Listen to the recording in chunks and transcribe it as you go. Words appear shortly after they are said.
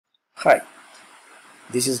Hi,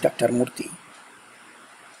 this is Dr. Murthy.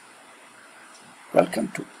 Welcome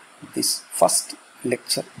to this first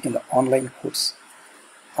lecture in the online course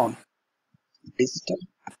on digital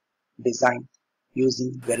design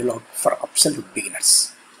using Verilog for absolute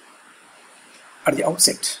beginners. At the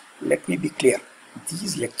outset, let me be clear,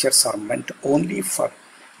 these lectures are meant only for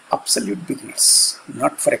absolute beginners,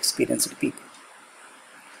 not for experienced people.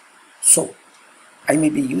 So, I may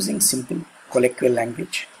be using simple colloquial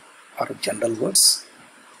language or general words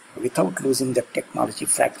without losing the technology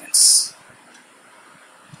fragments.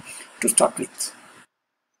 To start with,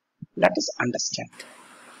 let us understand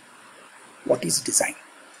what is design.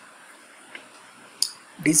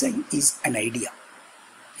 Design is an idea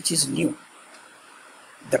which is new,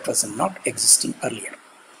 that was not existing earlier.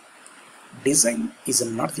 Design is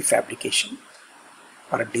not the fabrication,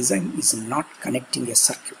 or design is not connecting a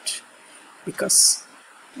circuit, because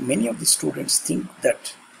many of the students think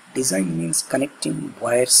that design means connecting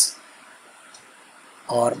wires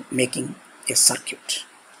or making a circuit.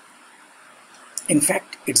 In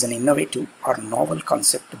fact, it's an innovative or novel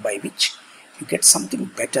concept by which you get something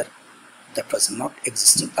better that was not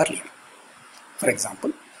existing earlier. For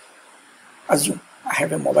example, assume I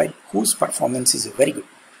have a mobile whose performance is very good,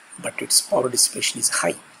 but its power dissipation is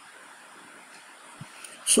high.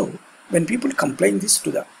 So, when people complain this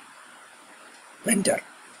to the vendor,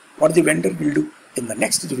 what the vendor will do in the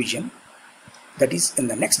next revision, that is in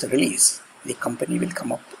the next release, the company will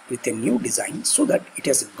come up with a new design so that it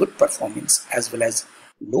has a good performance as well as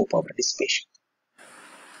low power dissipation.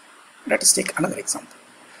 Let us take another example.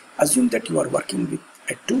 Assume that you are working with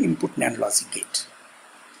a 2-input NAND logic gate.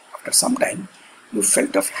 After some time, you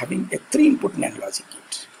felt of having a 3-input NAND logic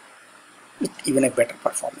gate with even a better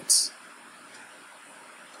performance.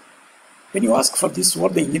 When you ask for this,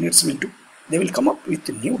 what the engineers will do? They will come up with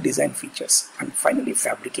new design features and finally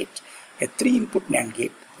fabricate a 3-input NAND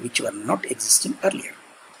gate which were not existing earlier.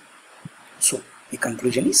 So the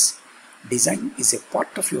conclusion is, design is a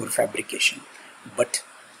part of your fabrication, but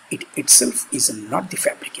it itself is not the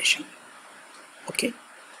fabrication. Okay?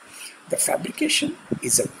 The fabrication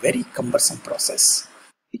is a very cumbersome process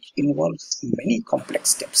which involves many complex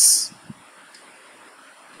steps.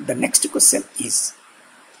 The next question is,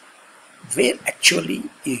 where actually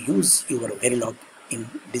you use your Verilog in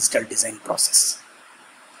digital design process?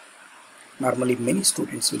 Normally, many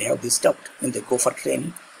students will have this doubt when they go for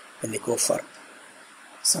training, when they go for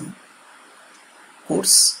some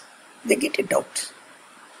course, they get a doubt.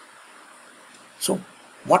 So,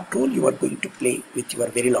 what role you are going to play with your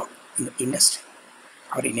Verilog in the industry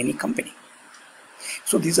or in any company?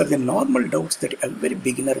 So, these are the normal doubts that every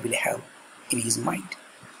beginner will have in his mind.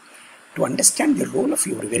 To understand the role of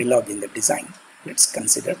your Verilog in the design, let's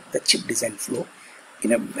consider the chip design flow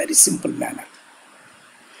in a very simple manner.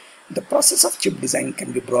 The process of chip design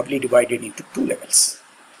can be broadly divided into 2 levels.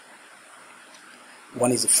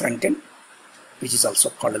 One is front end, which is also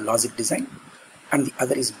called a logic design, and the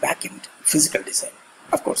other is back end, physical design.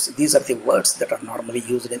 Of course, these are the words that are normally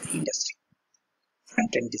used in the industry.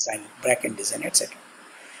 Front end design, back end design, etc.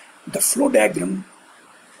 The flow diagram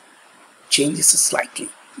changes slightly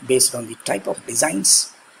based on the type of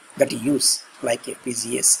designs that you use, like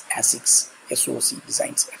FPGAs, ASICs, SoC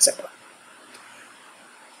designs, etc.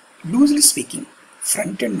 Loosely speaking,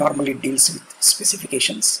 front-end normally deals with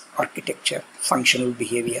specifications, architecture, functional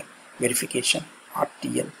behavior, verification,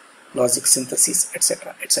 RTL, logic synthesis,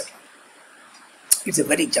 etc., etc. It's a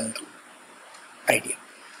very general idea.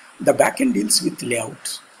 The back-end deals with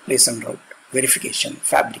layout, place and route, verification,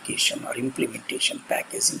 fabrication or implementation,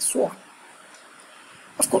 packaging, so on.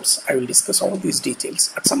 Of course, I will discuss all these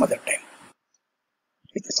details at some other time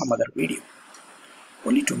with some other video,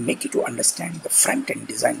 only to make you to understand the front-end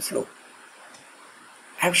design flow.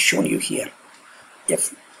 I have shown you here a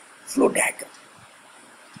flow diagram.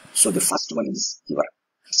 So the first one is your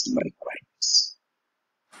customer requirements.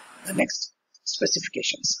 The next,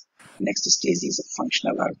 specifications. Next stage is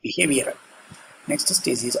functional or behavioral. Next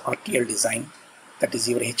stage is RTL design, that is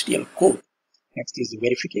your HDL code. Next is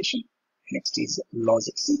verification. Next is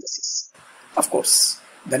logic synthesis. Of course,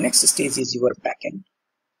 the next stage is your backend,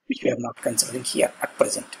 which we are not considering here at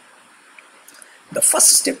present. The first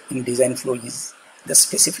step in design flow is the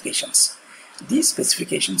specifications. These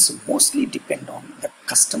specifications mostly depend on the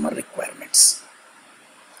customer requirements.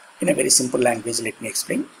 In a very simple language, let me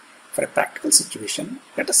explain. For a practical situation,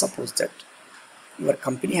 let us suppose that your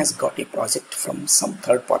company has got a project from some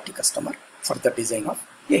third-party customer for the design of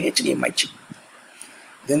a HDMI chip.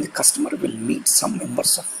 Then the customer will meet some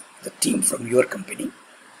members of the team from your company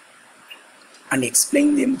and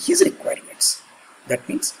explain them his requirements. That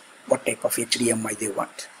means what type of HDMI they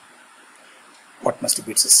want, what must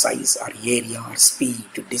be its size or area or speed,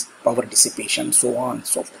 power dissipation, so on,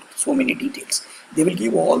 so forth. So many details. They will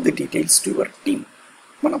give all the details to your team,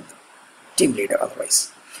 one of the team leader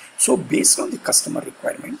otherwise. So based on the customer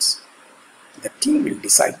requirements, the team will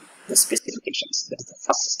decide the specifications. That is the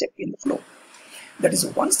first step in the flow. That is,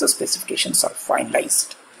 once the specifications are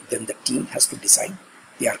finalized, then the team has to decide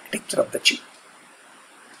the architecture of the chip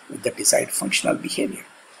with the desired functional behavior,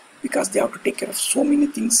 because they have to take care of so many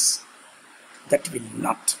things that will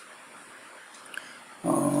not,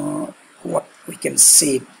 what we can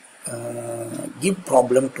say, give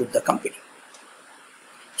problem to the company.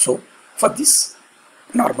 So for this,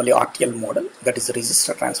 normally RTL model, that is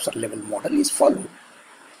register transfer level model, is followed,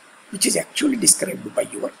 which is actually described by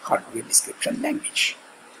your hardware description language.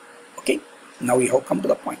 Okay, now we have come to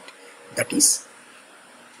the point. That is,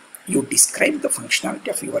 you describe the functionality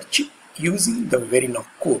of your chip using the Verilog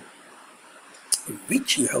code,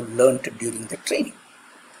 which you have learned during the training.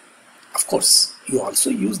 Of course, you also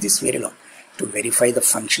use this Verilog to verify the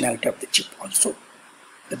functionality of the chip also.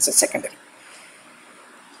 That's a secondary.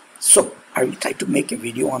 So I will try to make a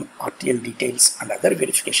video on RTL details and other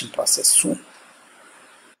verification process soon.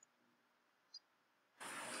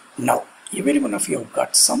 Now, every one of you have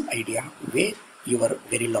got some idea where your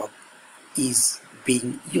Verilog is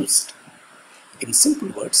being used. In simple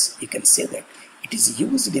words, you can say that it is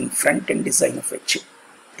used in front-end design of a chip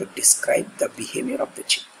to describe the behavior of the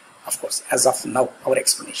chip. Of course, as of now, our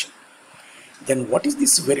explanation. Then what is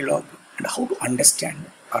this Verilog and how to understand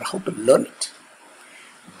or how to learn it?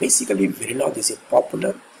 Basically, Verilog is a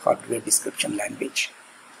popular hardware description language.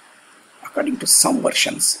 According to some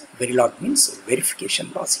versions, Verilog means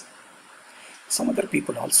verification logic. Some other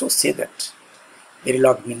people also say that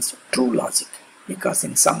Verilog means true logic, because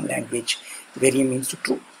in some language, veri means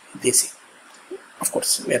true, they say. Of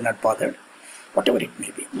course, we are not bothered. Whatever it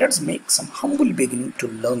may be, let's make some humble beginning to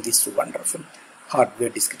learn this wonderful hardware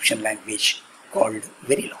description language called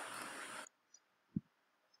Verilog.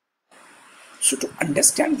 So to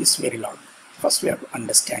understand this Verilog, first we have to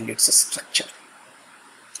understand its structure.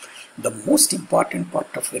 The most important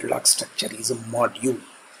part of Verilog structure is a module.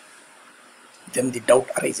 Then the doubt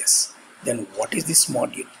arises. Then what is this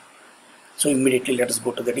module? So immediately let us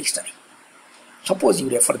go to the dictionary. Suppose you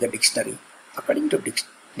refer the dictionary. According to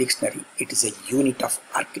dictionary, it is a unit of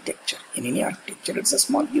architecture. In any architecture, it's a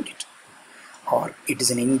small unit, or it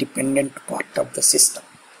is an independent part of the system.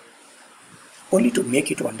 Only to make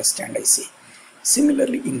you to understand, I say.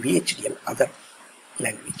 Similarly, in VHDL, other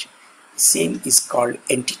language, same is called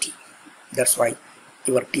entity. That's why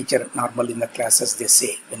your teacher normally in the classes, they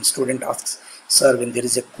say, when student asks, sir, when there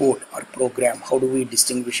is a code or program, how do we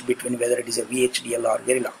distinguish between whether it is a VHDL or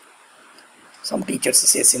Verilog? Some teachers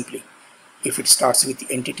say simply, if it starts with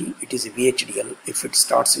the entity, it is a VHDL. If it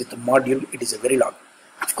starts with the module, it is a Verilog.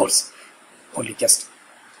 Of course, only just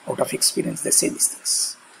out of experience they say these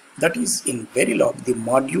things. That is, in Verilog, the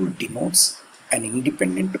module denotes an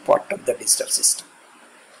independent part of the digital system.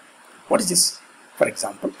 What is this? For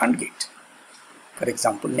example, AND gate. For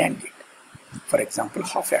example, NAND gate. For example,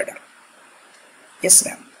 half adder,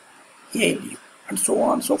 SRAM, ALU, and so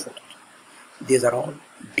on and so forth. These are all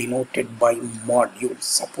denoted by modules.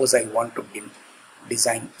 Suppose I want to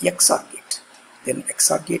design XOR gate, then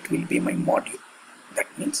XOR gate will be my module. That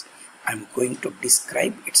means I am going to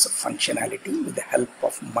describe its functionality with the help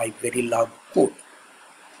of my Verilog code.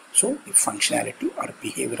 So the functionality or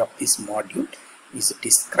behavior of this module is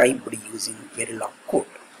described using Verilog code.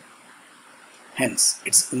 Hence,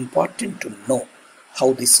 it's important to know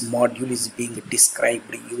how this module is being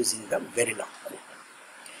described using the Verilog code.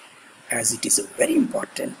 As it is very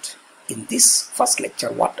important, in this first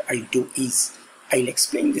lecture, what I'll do is, I'll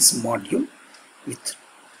explain this module with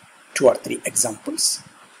 2 or 3 examples,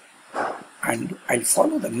 and I'll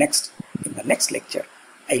follow in the next lecture,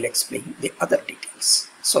 I'll explain the other details.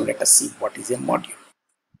 So let us see what is a module.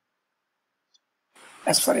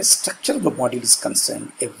 As far as structure of the module is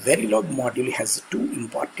concerned, a Verilog module has 2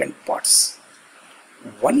 important parts.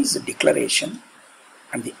 One is a declaration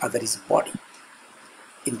and the other is body.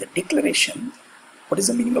 In the declaration, what is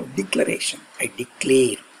the meaning of declaration? I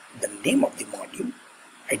declare the name of the module,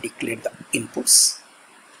 I declare the inputs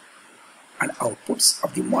and outputs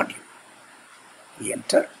of the module. We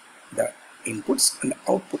enter the inputs and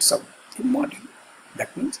outputs of the module.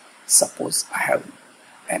 That means, suppose I have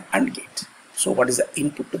an AND gate. So what is the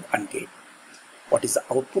input to the AND gate? What is the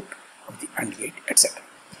output of the AND gate, etc.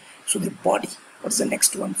 So the body, what is the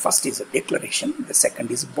next one? First is a declaration, the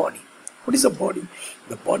second is body. What is a body?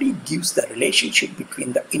 The body gives the relationship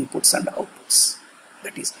between the inputs and outputs.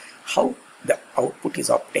 That is how the output is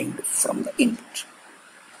obtained from the input.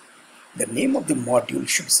 The name of the module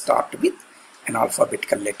should start with an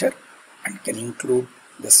alphabetical letter and can include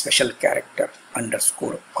the special character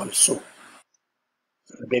underscore also.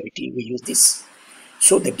 For brevity, we use this.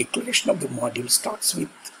 So the declaration of the module starts with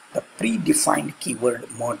the predefined keyword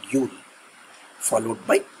module followed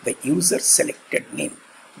by the user selected name.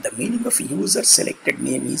 The meaning of user selected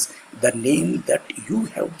name is the name that you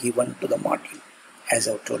have given to the module. As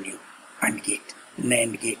I've told you, AND gate,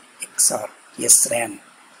 NAND gate, XOR, SRAM,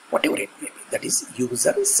 whatever it may be, that is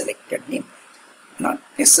user selected name. Not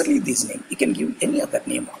necessarily this name, you can give any other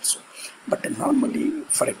name also. But normally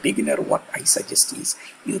for a beginner, what I suggest is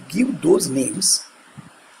you give those names.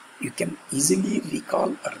 You can easily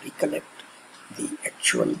recall or recollect the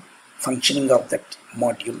actual functioning of that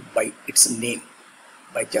module by its name.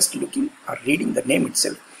 By just looking or reading the name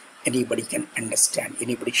itself, anybody can understand,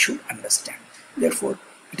 anybody should understand. Therefore,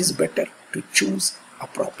 it is better to choose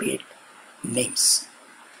appropriate names.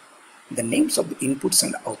 The names of the inputs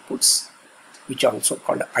and outputs, which are also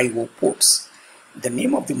called I/O ports. The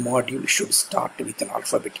name of the module should start with an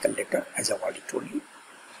alphabetical letter, as I've already told you,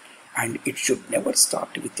 and it should never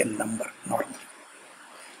start with a number normally.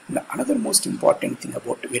 Now, another most important thing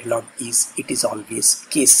about Verilog is it is always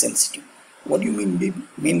case sensitive. What do you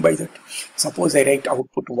mean by that? Suppose I write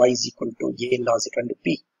output y is equal to a logic and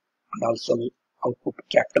b, and also output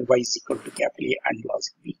capital Y is equal to capital A and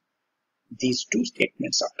logic b. These two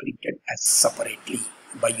statements are treated as separately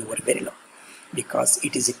by your Verilog because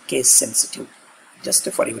it is a case sensitive. Just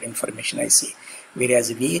for your information I say,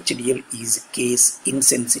 whereas VHDL is case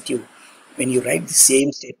insensitive. When you write the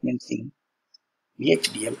same statements in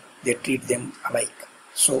VHDL, they treat them alike.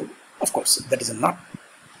 So of course that is not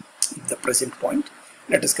the present point.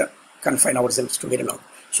 Let us confine ourselves to Verilog.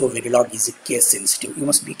 So Verilog is a case sensitive. You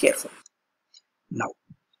must be careful. Now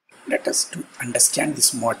let us to understand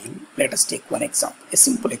this module. Let us take one example, a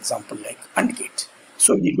simple example like AND gate.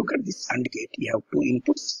 So when you look at this AND gate, we have two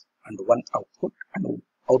inputs and one output, and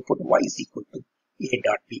output y is equal to a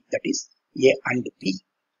dot b, that is a and b.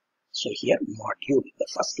 So here module, the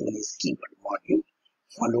first one is keyword module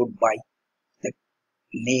followed by the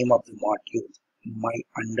name of the module, my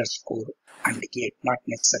underscore AND gate. Not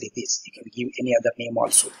necessarily this, you can give any other name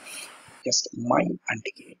also, just my AND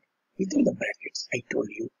gate. Within the brackets I told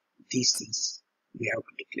you these things we have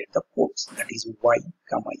to declare the ports, that is y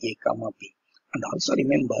comma a comma b. And also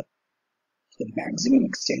remember, to the maximum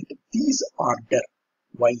extent, these order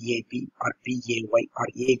YAB or BAY or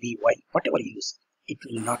ABY, whatever you use, it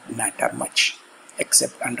will not matter much,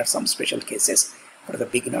 except under some special cases. For the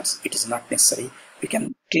beginners, it is not necessary. You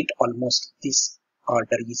can treat almost this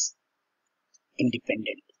order is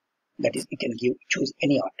independent. That is, you can choose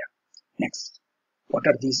any order. Next, what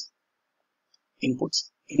are these inputs?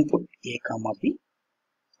 Input A comma B,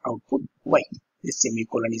 output Y. The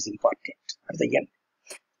semicolon is important at the end.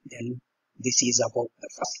 Then this is about, the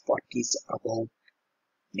first part is about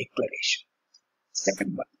declaration.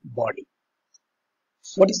 Second one, body.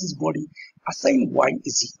 What is this body? Assign y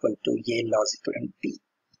is equal to a logical and b.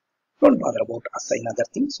 Don't bother about assign other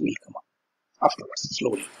things, will come up afterwards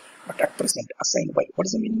slowly. But at present, assign y. What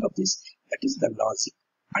is the meaning of this? That is the logic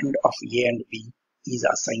and of a and b is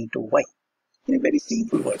assigned to y. In a very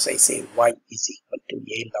simple words, I say y is equal to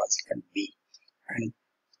a logic and b, and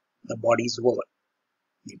the body is over.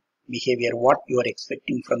 The behavior, what you are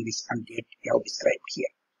expecting from this AND gate, you have described here.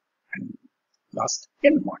 And last,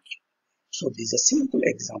 end module. So this is a simple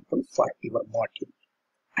example for your module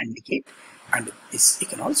AND gate, and this you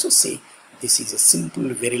can also say this is a simple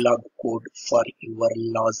Verilog code for your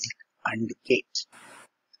logic AND gate.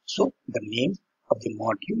 So the name of the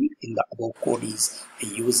module in the above code is a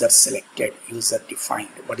user selected, user defined.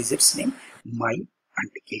 What is its name? My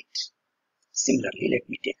AND gate. Similarly, let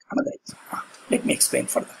me take another example. Let me explain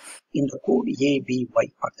further. In the code, A, B, Y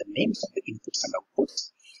are the names of the inputs and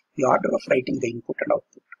outputs. The order of writing the input and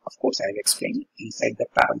output, of course, I have explained, inside the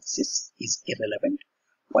parenthesis is irrelevant.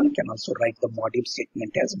 One can also write the module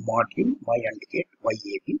statement as module my AND gate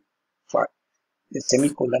YAB. For the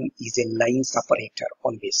semicolon is a line separator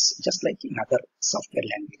always, just like in other software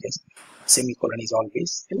languages. Semicolon is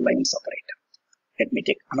always a line separator. Let me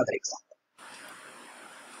take another example.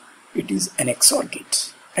 It is an XOR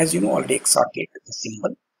gate. As you know already, XOR gate, the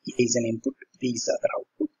symbol, A is an input, B is the other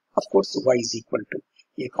output. Of course, Y is equal to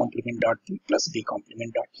A complement dot B plus B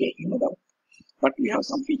complement dot A, you know that. But we have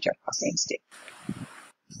some feature, assign state,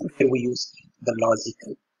 where we use the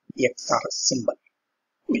logical XOR symbol.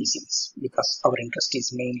 We'll see this because our interest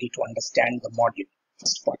is mainly to understand the module.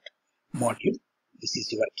 First part, module, this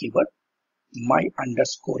is your keyword, my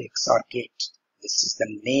underscore XOR gate, this is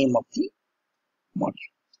the name of the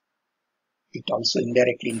module. It also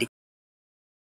indirectly indicates